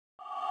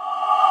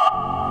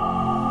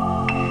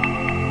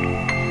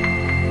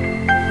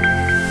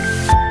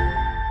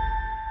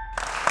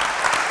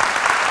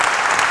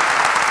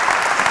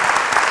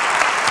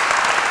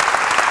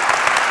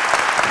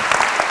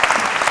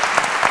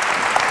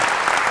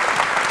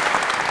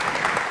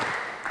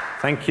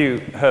Thank you,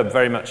 Herb,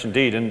 very much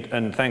indeed,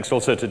 and thanks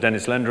also to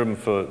Dennis Lendrum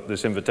for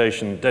this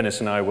invitation. Dennis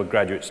and I were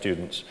graduate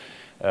students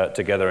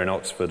together in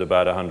Oxford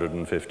about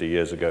 150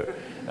 years ago.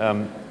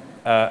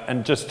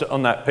 And just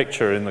on that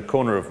picture in the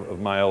corner of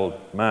my old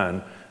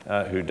man,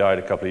 who died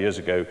a couple of years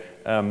ago,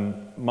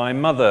 my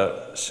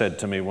mother said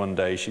to me one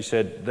day, she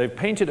said, "They've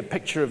painted a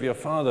picture of your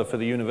father for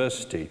the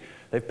university.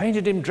 They've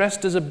painted him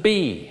dressed as a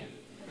bee."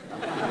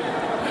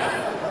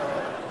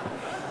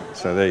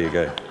 So there you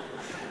go.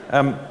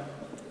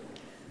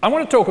 I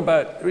want to talk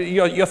about,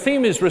 your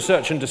theme is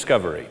research and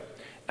discovery.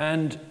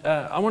 And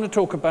I want to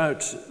talk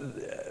about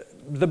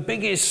the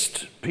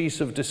biggest piece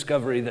of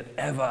discovery that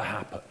ever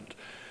happened.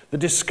 The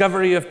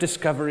discovery of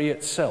discovery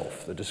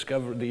itself,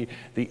 the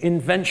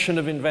invention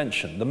of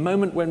invention, the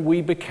moment when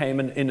we became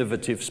an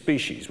innovative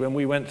species, when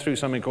we went through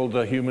something called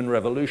the human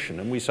revolution,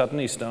 and we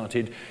suddenly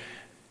started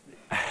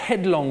a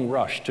headlong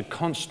rush to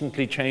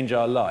constantly change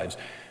our lives.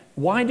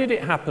 Why did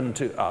it happen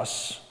to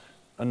us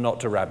and not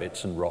to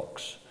rabbits and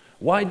rocks?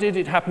 Why did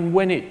it happen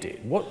when it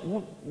did?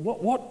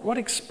 What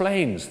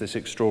explains this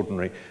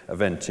extraordinary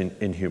event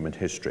in human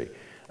history?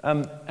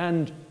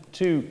 And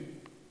to,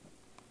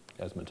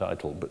 as my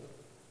title, but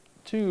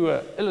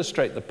to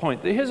illustrate the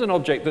point, here's an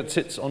object that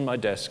sits on my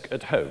desk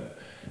at home.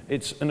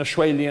 It's an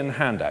Australian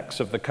hand axe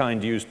of the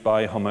kind used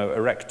by Homo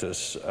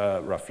erectus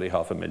roughly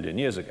 500,000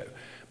 years ago.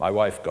 My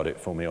wife got it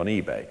for me on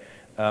eBay.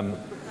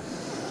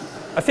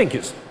 I think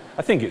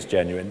it's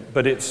genuine,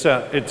 but it's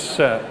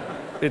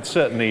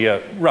certainly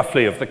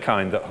roughly of the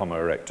kind that Homo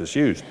erectus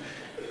used.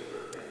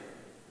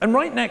 And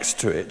right next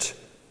to it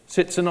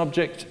sits an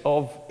object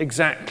of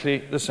exactly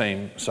the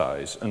same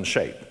size and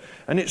shape.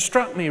 And it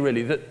struck me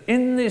really that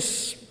in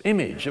this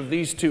image of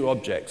these two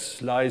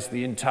objects lies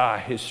the entire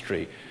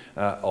history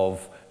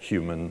of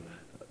human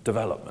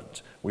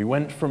development. We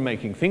went from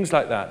making things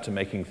like that to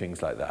making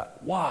things like that.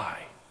 Why?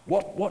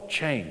 What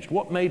changed?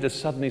 What made us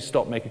suddenly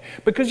stop making?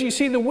 Because you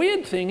see, the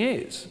weird thing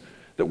is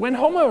that when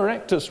Homo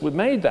erectus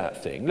made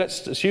that thing,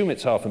 let's assume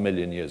it's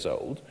 500,000 years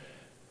old,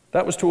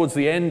 that was towards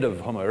the end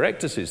of Homo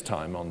erectus's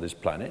time on this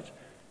planet,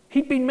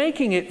 he'd been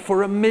making it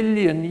for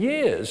 1,000,000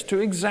 years to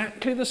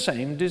exactly the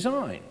same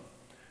design.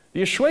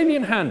 The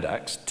Australian hand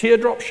axe,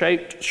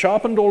 teardrop-shaped,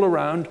 sharpened all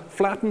around,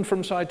 flattened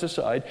from side to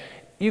side,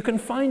 you can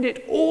find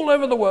it all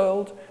over the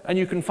world, and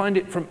you can find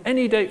it from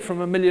any date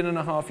from 1.5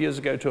 million years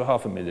ago to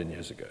 500,000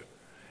 years ago.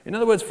 In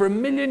other words, for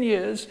 1,000,000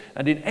 years,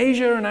 and in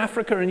Asia and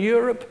Africa and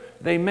Europe,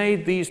 they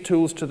made these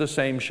tools to the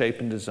same shape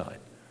and design.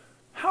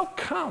 How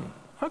come?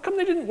 How come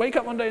they didn't wake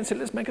up one day and say,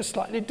 let's make a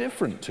slightly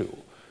different tool?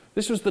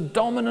 This was the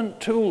dominant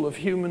tool of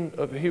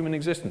human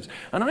existence.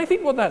 And I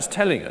think what that's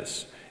telling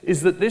us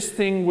is that this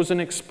thing was an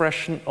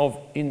expression of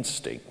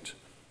instinct.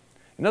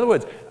 In other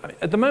words,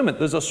 at the moment,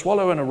 there's a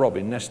swallow and a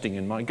robin nesting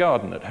in my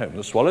garden at home.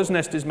 The swallow's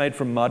nest is made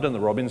from mud and the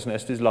robin's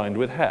nest is lined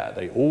with hair.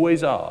 They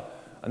always are.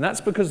 And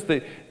that's because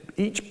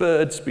each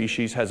bird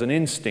species has an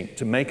instinct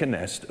to make a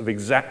nest of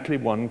exactly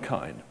one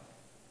kind.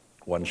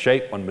 One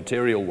shape, one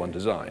material, one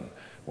design,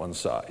 one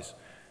size.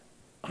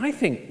 I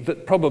think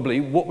that probably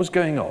what was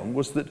going on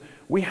was that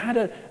we had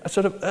a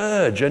sort of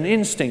urge, an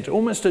instinct,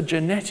 almost a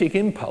genetic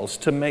impulse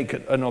to make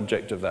an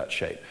object of that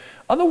shape.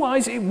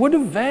 Otherwise, it would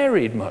have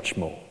varied much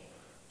more.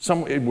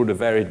 It would have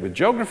varied with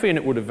geography and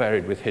it would have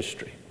varied with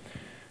history.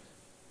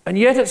 And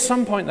yet at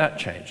some point that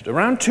changed.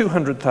 Around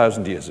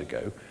 200,000 years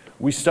ago,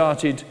 we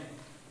started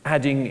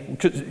adding,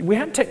 because we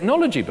had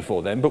technology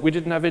before then, but we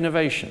didn't have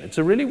innovation. It's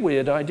a really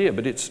weird idea,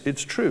 but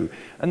it's true.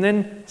 And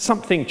then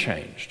something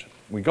changed.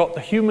 We got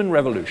the human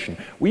revolution.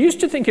 We used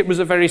to think it was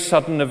a very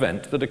sudden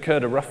event that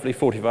occurred roughly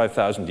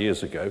 45,000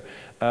 years ago,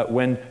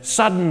 when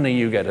suddenly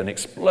you get an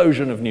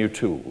explosion of new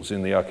tools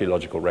in the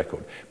archaeological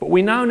record. But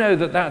we now know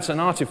that that's an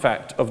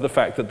artifact of the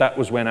fact that that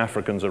was when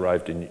Africans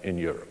arrived in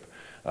Europe.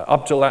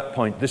 Up till that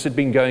point, this had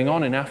been going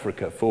on in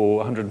Africa for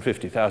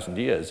 150,000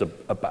 years,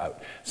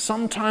 about.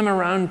 Sometime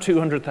around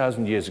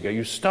 200,000 years ago,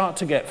 you start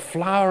to get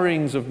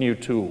flowerings of new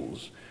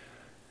tools.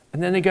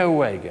 And then they go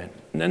away again.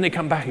 And then they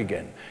come back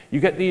again. You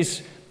get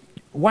these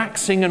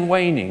waxing and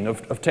waning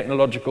of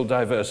technological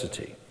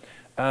diversity.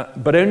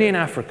 But only in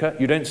Africa.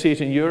 You don't see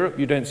it in Europe.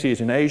 You don't see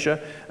it in Asia.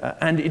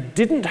 And it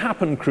didn't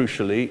happen,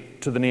 crucially,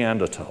 to the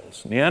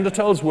Neanderthals.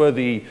 Neanderthals were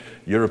the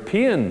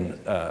European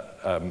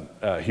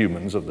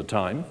humans of the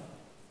time.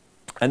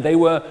 And they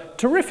were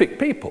terrific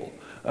people.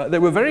 They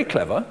were very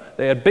clever.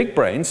 They had big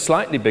brains,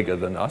 slightly bigger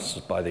than us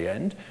by the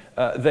end.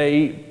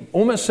 They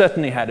almost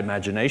certainly had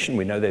imagination.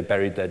 We know they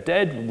buried their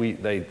dead.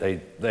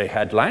 They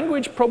had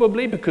language,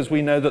 probably, because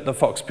we know that the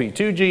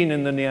FOXP2 gene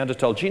in the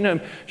Neanderthal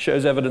genome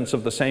shows evidence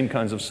of the same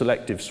kinds of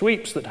selective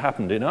sweeps that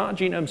happened in our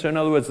genome. So in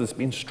other words, there's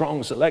been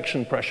strong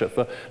selection pressure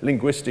for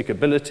linguistic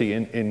ability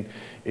in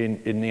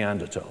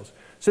Neanderthals.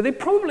 So they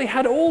probably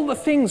had all the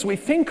things we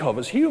think of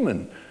as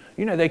human.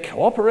 You know, they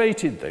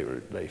cooperated,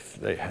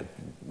 they had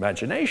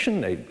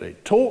imagination, they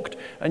talked,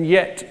 and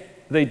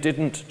yet they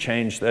didn't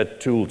change their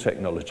tool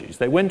technologies.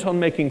 They went on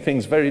making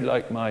things very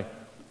like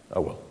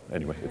oh well,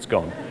 anyway, it's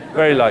gone.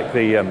 Very like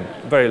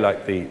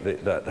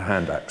the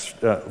hand axe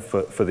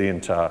for the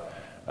entire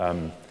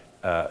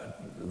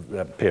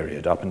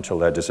period, up until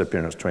their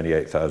disappearance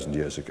 28,000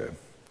 years ago.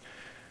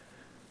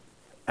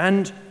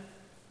 And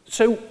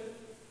so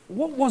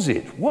what was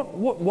it?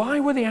 Why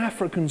were the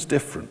Africans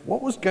different?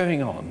 What was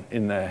going on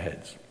in their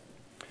heads?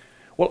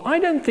 Well, I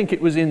don't think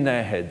it was in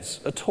their heads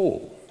at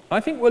all. I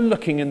think we're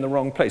looking in the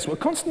wrong place. We're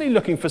constantly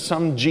looking for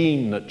some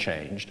gene that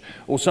changed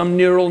or some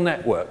neural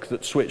network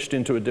that switched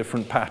into a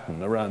different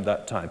pattern around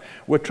that time.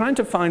 We're trying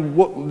to find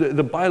what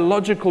the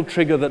biological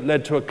trigger that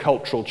led to a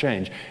cultural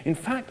change. In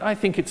fact, I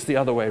think it's the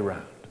other way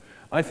around.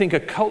 I think a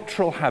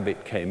cultural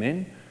habit came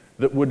in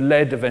that would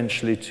lead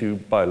eventually to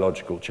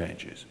biological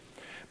changes.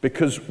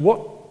 Because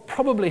what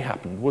probably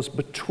happened was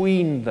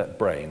between the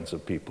brains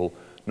of people,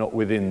 not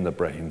within the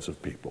brains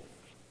of people.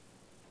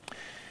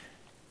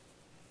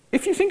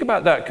 If you think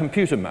about that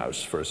computer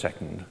mouse for a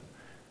second,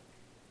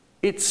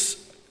 it's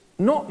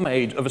not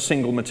made of a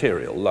single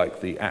material like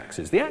the axe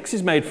is. The axe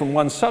is made from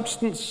one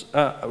substance,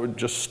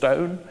 just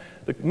stone.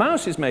 The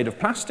mouse is made of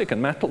plastic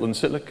and metal and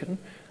silicon.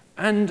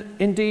 And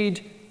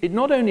indeed, it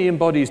not only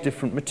embodies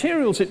different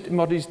materials, it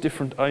embodies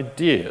different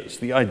ideas.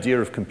 The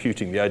idea of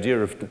computing, the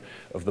idea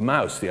of the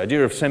mouse, the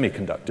idea of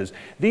semiconductors.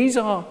 These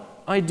are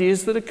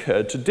ideas that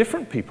occurred to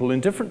different people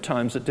in different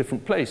times at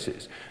different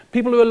places.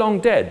 People who are long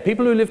dead,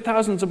 people who live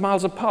thousands of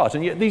miles apart,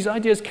 and yet these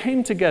ideas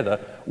came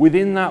together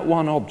within that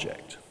one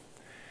object.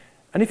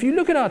 And if you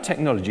look at our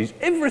technologies,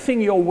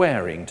 everything you're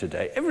wearing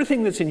today,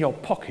 everything that's in your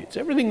pockets,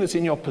 everything that's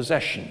in your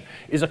possession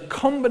is a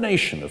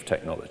combination of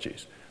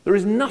technologies. There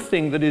is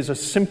nothing that is a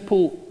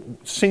simple,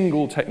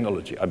 single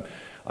technology.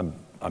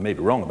 I may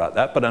be wrong about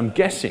that, but I'm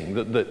guessing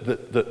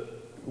that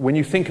when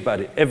you think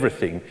about it,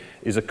 everything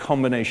is a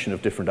combination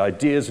of different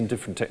ideas and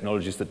different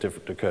technologies that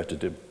occur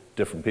to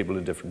different people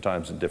in different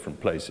times and different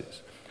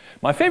places.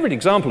 My favorite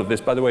example of this,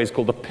 by the way, is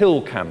called the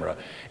pill camera.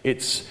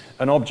 It's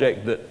an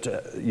object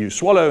that you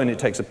swallow and it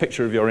takes a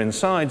picture of your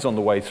insides on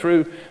the way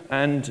through,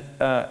 and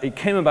it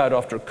came about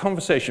after a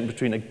conversation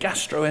between a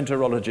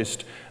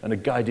gastroenterologist and a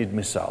guided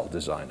missile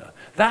designer.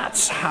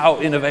 That's how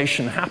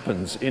innovation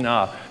happens in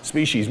our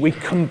species. We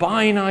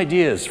combine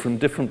ideas from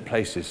different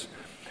places.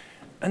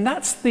 And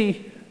that's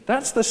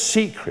the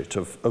secret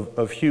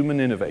of human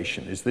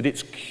innovation, is that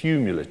it's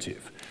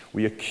cumulative.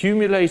 We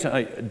accumulate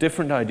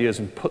different ideas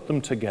and put them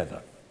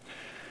together.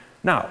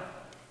 Now,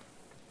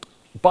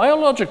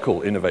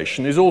 biological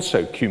innovation is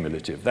also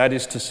cumulative. That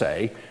is to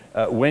say,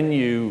 when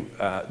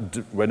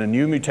a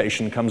new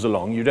mutation comes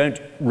along, you don't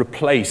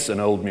replace an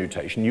old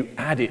mutation, you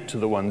add it to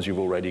the ones you've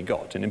already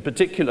got. And in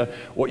particular,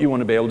 what you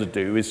want to be able to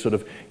do is sort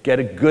of get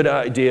a good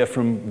idea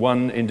from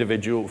one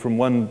individual, from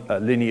one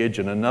lineage,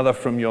 and another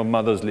from your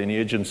mother's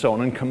lineage, and so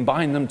on, and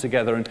combine them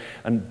together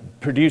and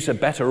produce a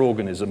better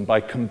organism by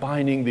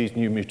combining these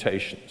new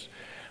mutations.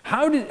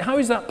 How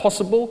is that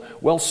possible?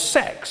 Well,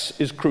 sex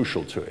is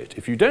crucial to it.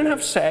 If you don't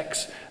have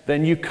sex,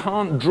 then you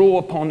can't draw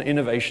upon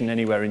innovation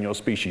anywhere in your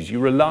species. You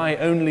rely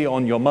only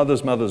on your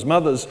mother's mother's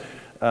mother's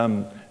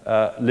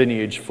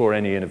lineage for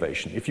any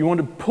innovation. If you want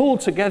to pull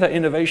together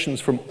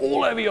innovations from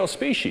all over your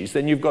species,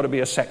 then you've got to be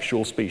a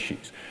sexual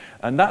species.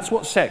 And that's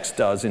what sex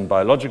does in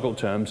biological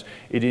terms.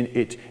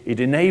 It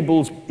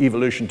enables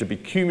evolution to be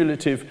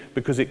cumulative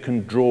because it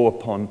can draw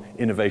upon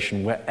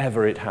innovation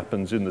wherever it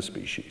happens in the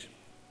species.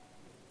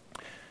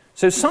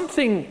 So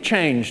something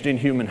changed in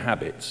human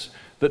habits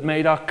that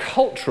made our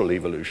cultural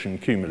evolution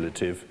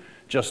cumulative,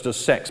 just as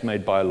sex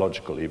made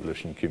biological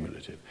evolution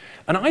cumulative.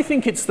 And I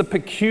think it's the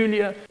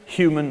peculiar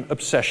human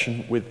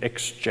obsession with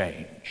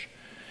exchange.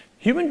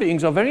 Human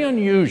beings are very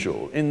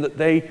unusual in that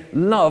they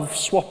love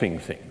swapping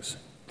things.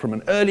 From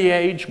an early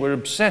age, we're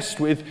obsessed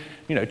with,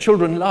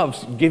 children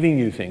love giving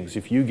you things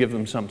if you give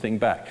them something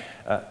back.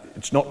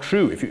 It's not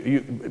true.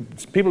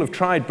 People have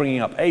tried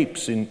bringing up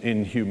apes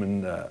in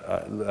human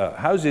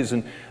houses,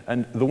 and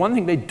the one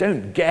thing they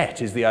don't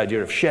get is the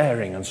idea of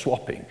sharing and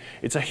swapping.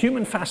 It's a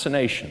human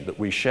fascination that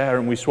we share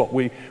and we swap.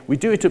 We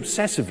do it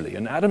obsessively,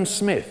 and Adam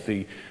Smith,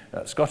 the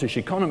Scottish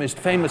economist,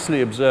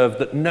 famously observed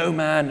that no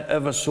man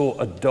ever saw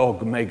a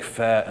dog make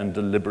fair and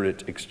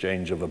deliberate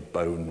exchange of a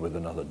bone with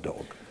another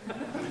dog.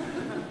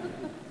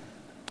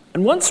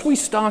 And once we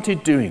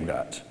started doing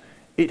that,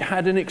 it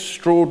had an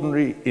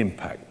extraordinary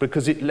impact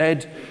because it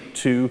led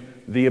to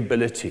the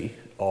ability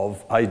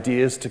of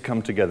ideas to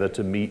come together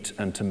to meet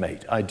and to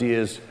mate.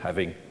 Ideas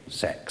having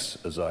sex,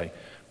 as I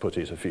put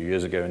it a few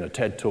years ago in a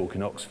TED talk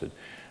in Oxford.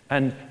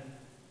 And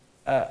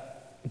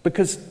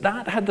because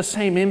that had the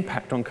same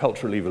impact on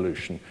cultural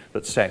evolution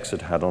that sex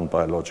had had on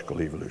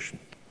biological evolution.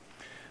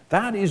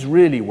 That is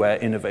really where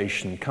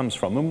innovation comes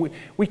from. And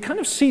we kind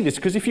of see this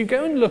because if you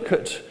go and look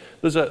at,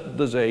 there's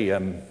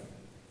a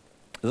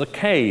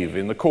cave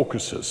in the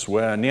Caucasus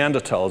where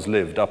Neanderthals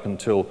lived up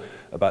until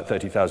about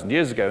 30,000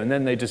 years ago, and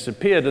then they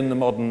disappeared and the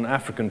modern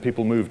African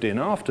people moved in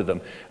after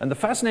them. And the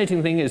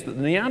fascinating thing is that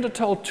the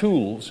Neanderthal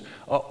tools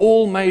are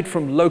all made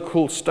from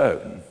local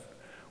stone,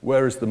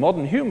 whereas the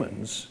modern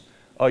humans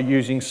are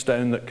using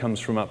stone that comes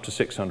from up to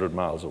 600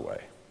 miles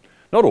away.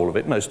 Not all of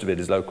it, most of it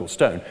is local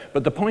stone,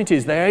 but the point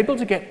is they're able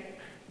to get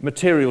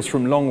materials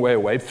from long way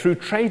away through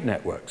trade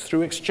networks,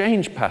 through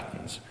exchange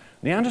patterns,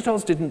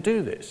 Neanderthals didn't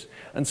do this,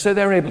 and so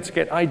they're able to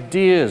get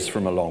ideas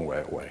from a long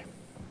way away.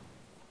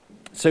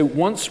 So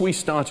once we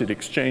started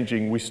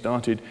exchanging, we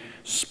started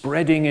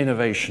spreading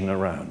innovation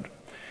around.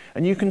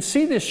 And you can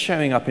see this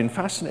showing up in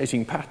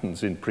fascinating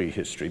patterns in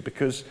prehistory,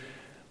 because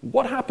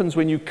what happens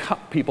when you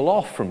cut people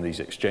off from these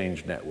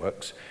exchange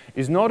networks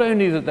is not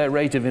only that their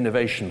rate of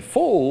innovation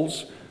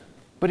falls,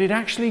 but it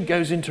actually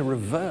goes into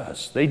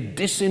reverse. They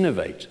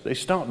disinnovate. They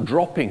start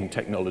dropping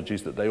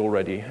technologies that they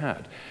already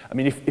had. I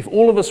mean, if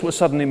all of us were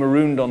suddenly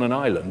marooned on an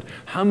island,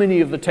 how many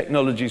of the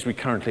technologies we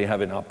currently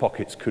have in our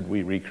pockets could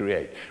we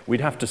recreate?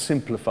 We'd have to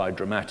simplify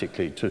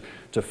dramatically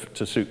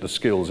to suit the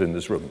skills in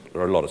this room.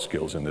 There are a lot of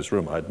skills in this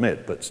room, I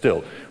admit, but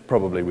still,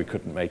 probably we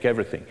couldn't make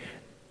everything.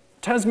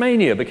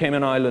 Tasmania became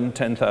an island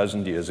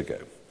 10,000 years ago.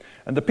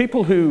 And the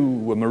people who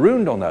were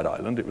marooned on that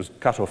island, it was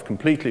cut off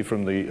completely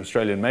from the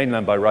Australian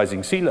mainland by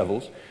rising sea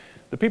levels,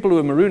 the people who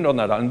were marooned on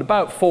that island,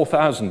 about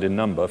 4,000 in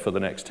number for the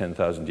next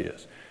 10,000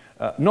 years,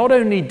 not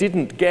only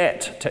didn't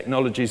get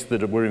technologies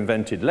that were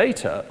invented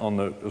later on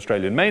the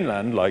Australian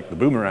mainland, like the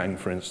boomerang,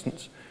 for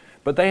instance,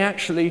 but they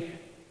actually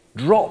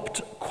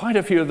dropped quite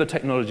a few of the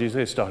technologies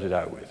they started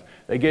out with.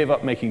 They gave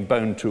up making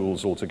bone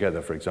tools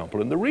altogether, for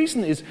example. And the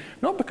reason is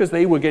not because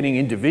they were getting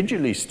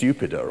individually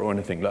stupider or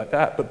anything like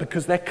that, but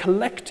because their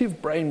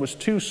collective brain was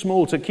too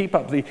small to keep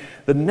up the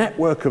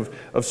network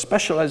of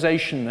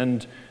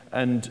specialization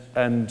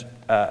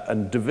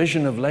and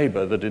division of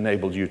labor that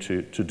enabled you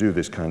to do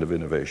this kind of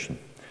innovation.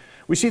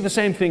 We see the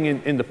same thing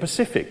in the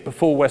Pacific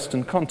before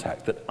Western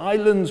contact, that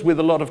islands with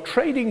a lot of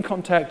trading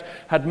contact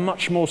had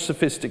much more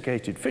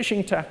sophisticated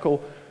fishing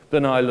tackle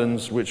than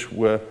islands which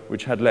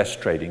had less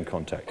trading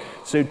contact.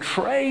 So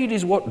trade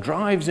is what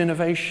drives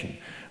innovation.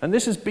 And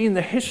this has been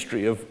the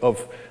history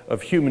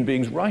of human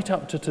beings right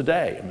up to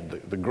today. I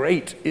mean, the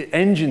great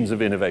engines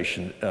of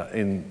innovation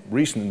in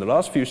the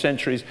last few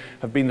centuries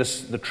have been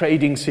the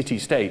trading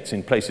city-states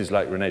in places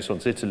like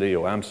Renaissance Italy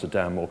or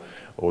Amsterdam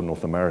or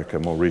North America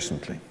more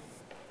recently.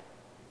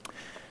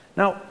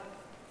 Now,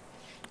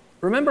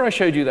 remember I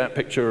showed you that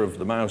picture of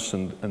the mouse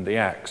and the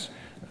axe?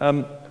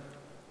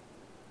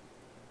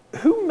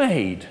 Who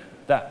made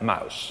that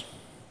mouse?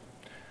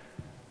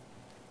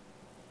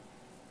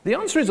 The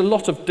answer is a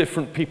lot of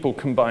different people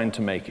combined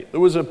to make it. There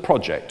was a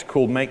project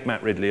called Make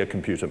Matt Ridley a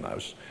Computer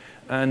Mouse,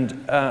 and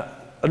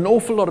an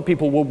awful lot of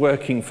people were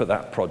working for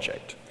that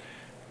project.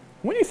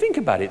 When you think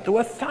about it, there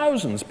were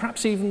thousands,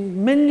 perhaps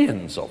even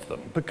millions of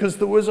them, because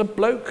there was a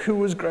bloke who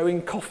was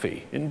growing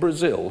coffee in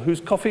Brazil, whose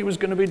coffee was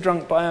going to be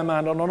drunk by a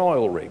man on an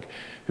oil rig,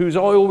 whose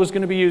oil was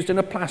going to be used in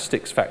a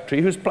plastics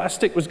factory, whose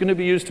plastic was going to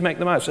be used to make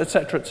the mouse,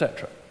 etc.,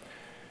 etc.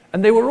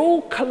 And they were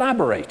all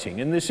collaborating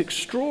in this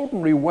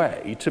extraordinary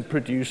way to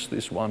produce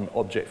this one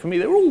object for me.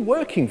 They were all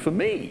working for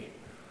me.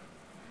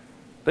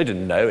 They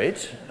didn't know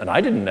it, and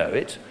I didn't know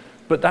it,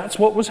 but that's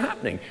what was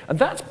happening. And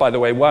that's, by the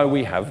way, why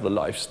we have the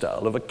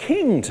lifestyle of a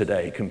king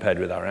today compared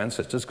with our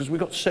ancestors, because we've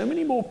got so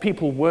many more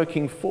people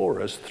working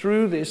for us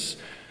through this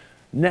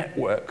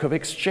network of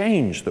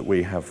exchange that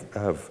we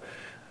have.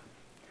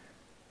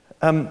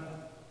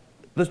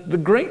 The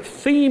great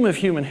theme of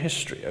human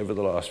history over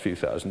the last few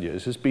thousand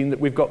years has been that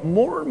we've got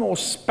more and more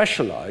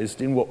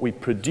specialized in what we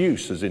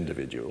produce as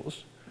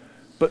individuals,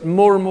 but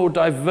more and more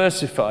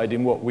diversified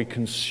in what we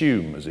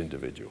consume as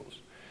individuals.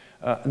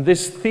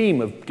 This theme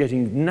of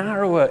getting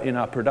narrower in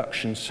our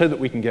production so that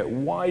we can get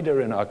wider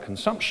in our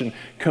consumption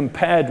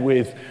compared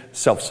with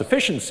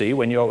self-sufficiency,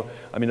 when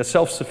a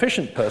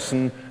self-sufficient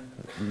person,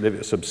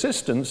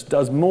 subsistence,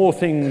 does more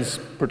things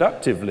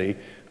productively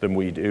than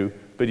we do,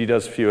 but he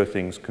does fewer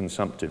things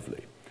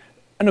consumptively.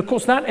 And of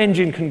course, that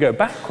engine can go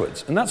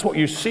backwards, and that's what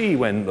you see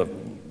when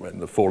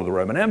the fall of the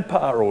Roman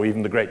Empire or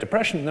even the Great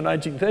Depression in the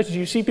 1930s.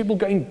 You see people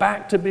going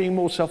back to being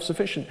more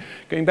self-sufficient,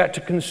 going back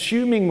to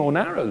consuming more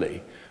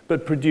narrowly,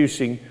 but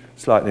producing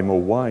slightly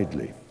more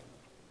widely.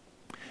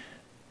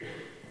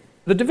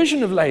 The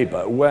division of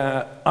labor,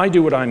 where I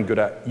do what I'm good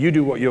at, you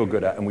do what you're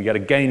good at, and we get a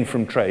gain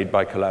from trade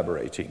by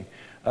collaborating,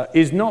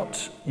 is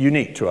not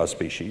unique to our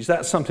species.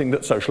 That's something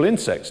that social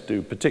insects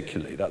do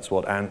particularly. That's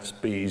what ants,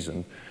 bees,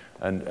 and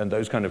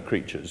those kind of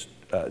creatures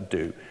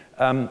do.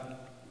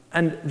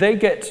 And they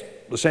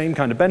get the same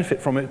kind of benefit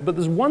from it, but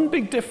there's one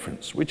big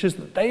difference, which is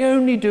that they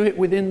only do it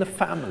within the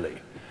family.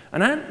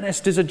 An ant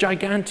nest is a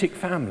gigantic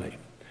family.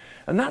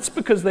 And that's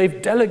because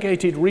they've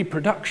delegated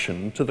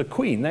reproduction to the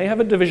queen. They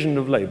have a division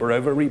of labor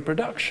over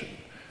reproduction.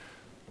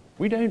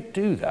 We don't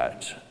do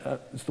that.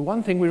 It's the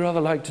one thing we rather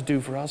like to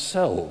do for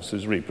ourselves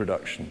is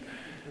reproduction.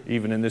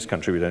 Even in this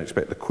country, we don't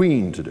expect the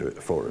queen to do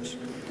it for us.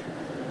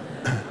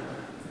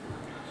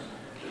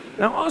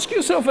 Now, ask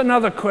yourself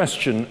another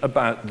question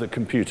about the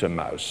computer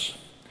mouse.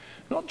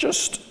 Not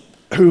just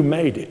who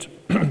made it,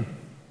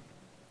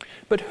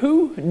 but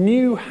who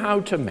knew how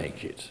to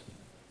make it?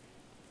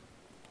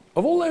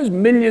 Of all those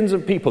millions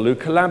of people who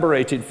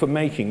collaborated for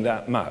making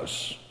that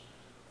mouse,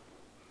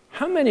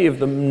 how many of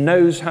them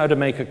knows how to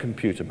make a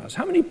computer mouse?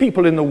 How many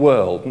people in the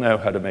world know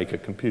how to make a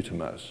computer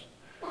mouse?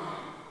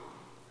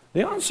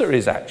 The answer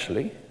is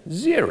actually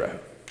 0.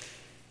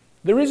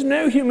 There is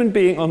no human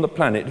being on the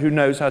planet who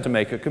knows how to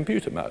make a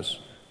computer mouse,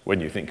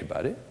 when you think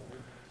about it.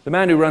 The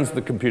man who runs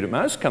the computer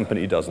mouse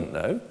company doesn't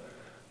know.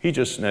 He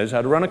just knows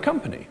how to run a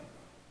company.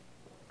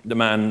 The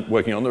man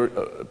working on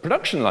the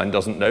production line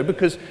doesn't know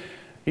because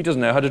he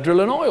doesn't know how to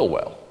drill an oil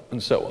well,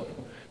 and so on.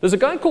 There's a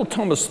guy called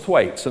Thomas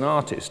Thwaites, an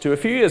artist, who a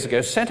few years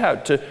ago set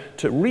out to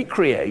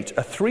recreate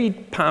a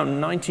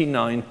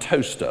 £3.99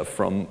 toaster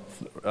from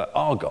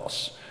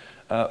Argos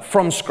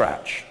from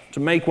scratch, to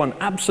make one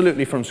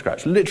absolutely from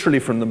scratch, literally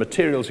from the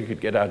materials he could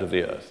get out of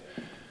the earth.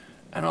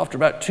 And after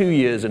about 2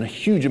 years and a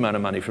huge amount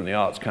of money from the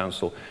Arts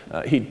Council,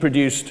 he'd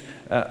produced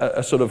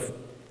a sort of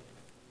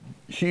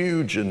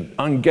huge and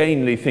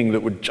ungainly thing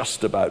that would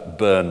just about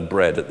burn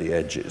bread at the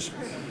edges.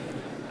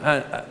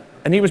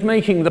 And he was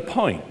making the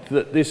point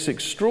that this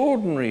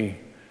extraordinary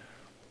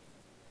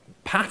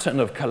pattern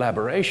of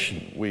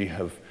collaboration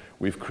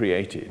we've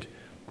created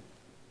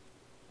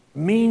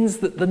means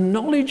that the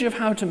knowledge of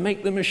how to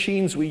make the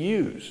machines we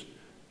use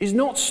is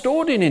not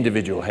stored in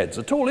individual heads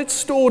at all. It's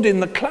stored in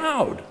the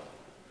cloud.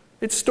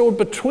 It's stored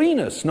between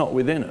us, not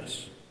within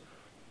us.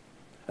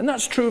 And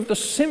that's true of the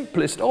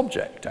simplest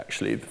object,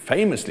 actually.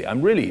 Famously,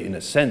 I'm really, in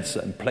a sense,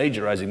 I'm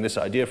plagiarizing this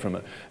idea from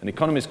an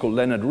economist called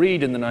Leonard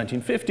Read in the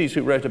 1950s,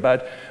 who wrote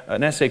about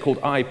an essay called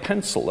I,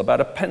 Pencil,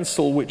 about a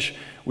pencil which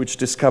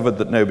discovered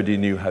that nobody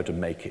knew how to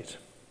make it.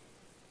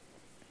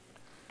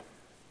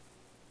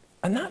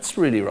 And that's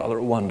really rather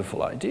a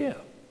wonderful idea.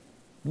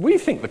 We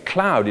think the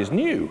cloud is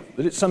new,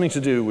 that it's something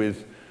to do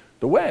with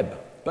the web.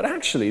 But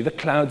actually, the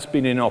cloud's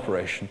been in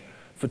operation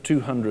for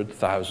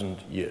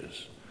 200,000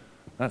 years.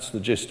 That's the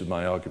gist of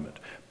my argument.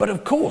 But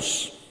of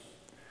course,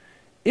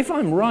 if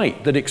I'm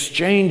right that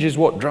exchange is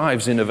what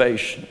drives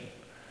innovation,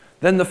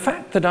 then the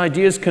fact that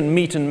ideas can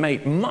meet and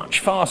mate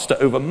much faster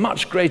over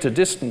much greater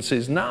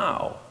distances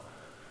now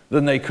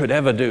than they could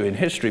ever do in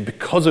history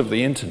because of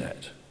the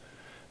internet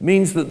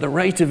means that the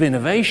rate of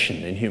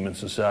innovation in human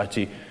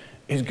society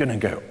is going to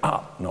go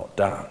up, not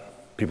down.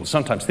 People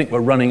sometimes think we're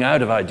running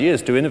out of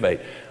ideas to innovate.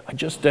 I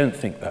just don't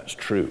think that's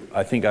true.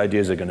 I think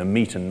ideas are going to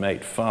meet and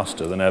mate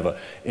faster than ever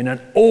in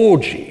an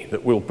orgy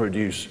that will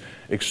produce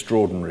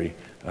extraordinary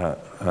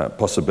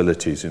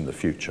possibilities in the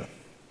future.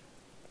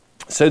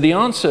 So the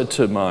answer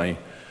to my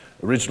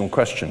original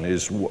question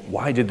is,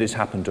 why did this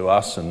happen to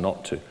us and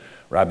not to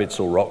rabbits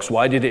or rocks?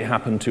 Why did it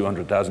happen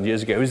 200,000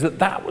 years ago? Is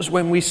that was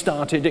when we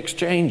started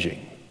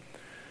exchanging.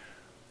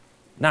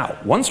 Now,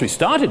 once we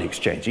started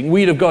exchanging,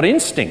 we'd have got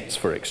instincts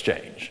for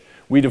exchange.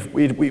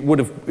 It would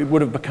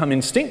have become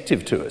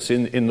instinctive to us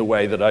in the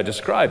way that I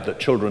described, that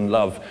children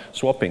love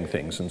swapping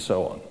things and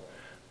so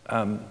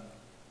on.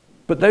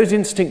 But those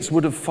instincts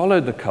would have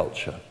followed the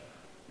culture,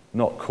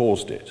 not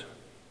caused it.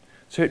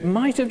 So it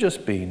might have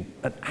just been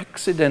an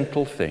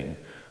accidental thing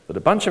that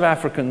a bunch of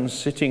Africans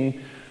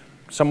sitting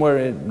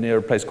somewhere near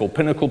a place called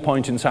Pinnacle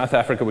Point in South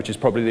Africa, which is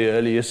probably the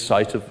earliest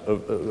site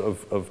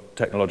of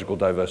technological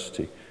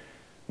diversity,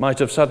 might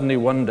have suddenly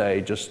one day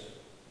just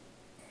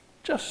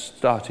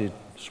started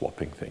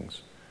swapping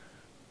things.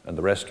 And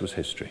the rest was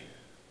history.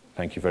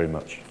 Thank you very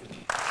much.